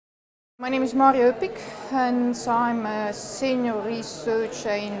My name is Maarja Öpik and I'm a senior researcher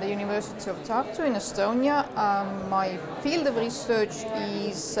in the University of Tartu in Estonia. My field of research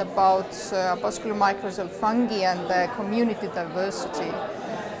is about vascular mycorrhizal fungi and their community diversity.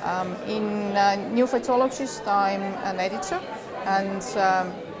 In New Phytologist I'm an editor and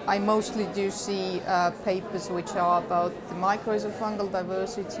I mostly do see papers which are about the mycorrhizal fungal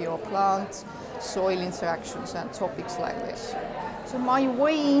diversity or plant soil interactions and topics like this. So my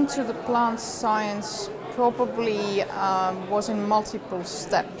way into the plant science probably was in multiple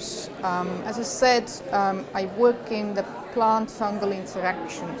steps. As I said, I work in the plant-fungal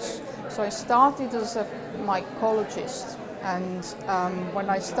interactions. So I started as a mycologist, and when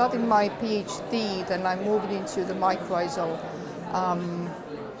I started my PhD, then I moved into the mycorrhizal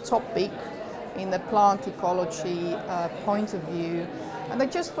topic in the plant ecology point of view. And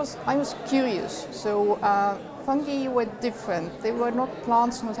I was curious. So fungi were different. They were not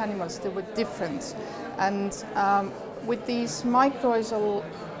plants, not animals. They were different. And with these mycorrhizal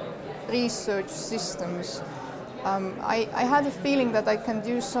research systems, I had a feeling that I can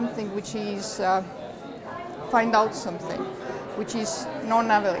do something which is find out something which is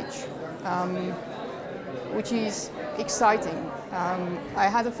non-average, which is exciting. I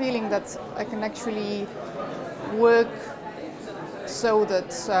had a feeling that I can actually work so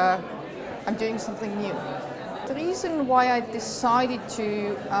that I'm doing something new. The reason why I decided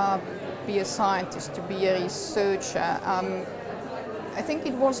to be a scientist, to be a researcher, I think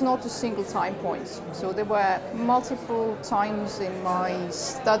it was not a single time point. So there were multiple times in my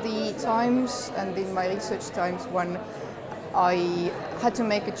study times and in my research times when I had to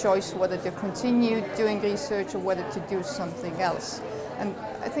make a choice whether to continue doing research or whether to do something else. And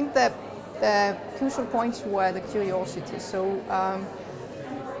I think that the crucial points were the curiosity. So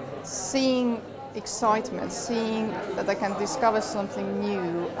seeing excitement, seeing that I can discover something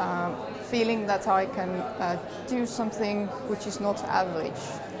new, feeling that I can do something which is not average.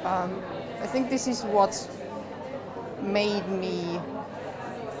 I think this is what made me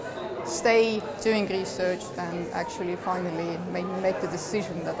stay doing research and actually finally make the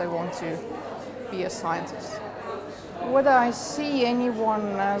decision that I want to be a scientist. Whether I see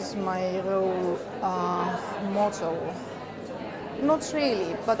anyone as my role model, not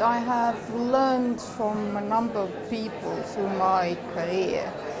really, but I have learned from a number of people through my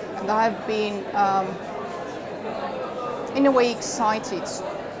career, and I have been in a way excited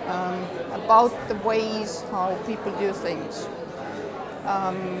about the ways how people do things.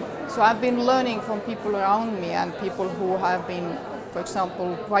 So I've been learning from people around me and people who have been, for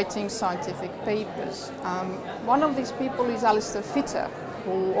example, writing scientific papers. One of these people is Alistair Fitter,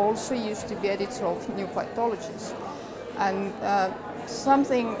 who also used to be editor of New Phytologist. And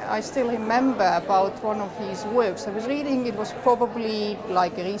something I still remember about one of his works, I was reading, it was probably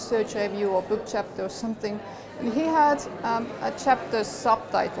like a research review or book chapter or something, and he had a chapter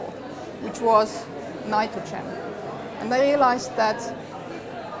subtitle, which was nitrogen. And I realized that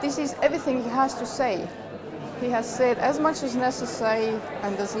this is everything he has to say. He has said as much as necessary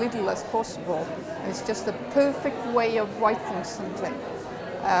and as little as possible. And it's just a perfect way of writing something.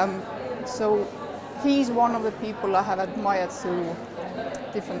 So he's one of the people I have admired through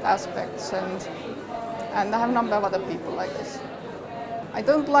different aspects, and I have a number of other people like this. I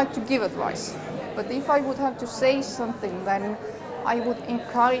don't like to give advice, but if I would have to say something, then I would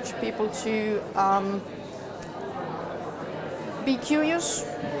encourage people to be curious,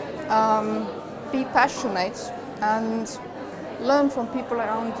 be passionate, and learn from people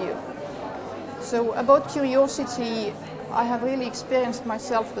around you. So about curiosity, I have really experienced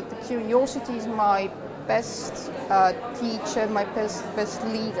myself that the curiosity is my best teacher, my best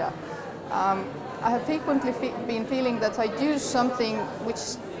leader. I have frequently been feeling that I do something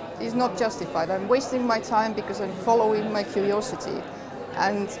which is not justified. I'm wasting my time because I'm following my curiosity.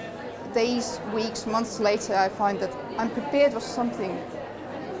 And days, weeks, months later, I find that I'm prepared for something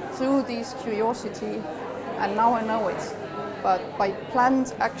through this curiosity, and now I know it. But by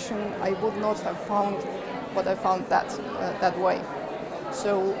planned action, I would not have found what I found that way.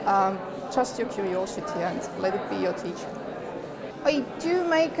 So trust your curiosity and let it be your teacher. I do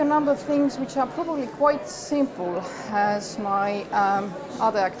make a number of things which are probably quite simple as my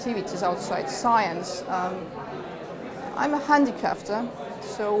other activities outside science. I'm a handicrafter,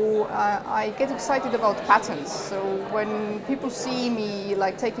 so I get excited about patterns. So when people see me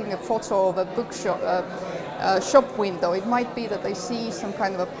like taking a photo of a bookshop, shop window, it might be that they see some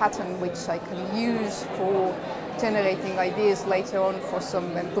kind of a pattern which I can use for generating ideas later on for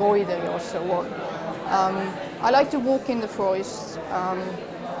some embroidery or so on. I like to walk in the forest.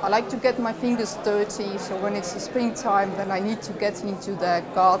 I like to get my fingers dirty, so when it's the springtime, then I need to get into the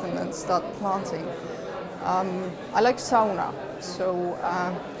garden and start planting. I like sauna, so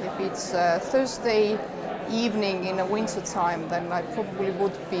if it's Thursday evening in the winter time, then I probably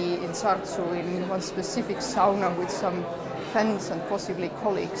would be in Tartu in one specific sauna with some friends and possibly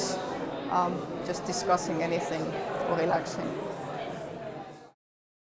colleagues, just discussing anything or relaxing.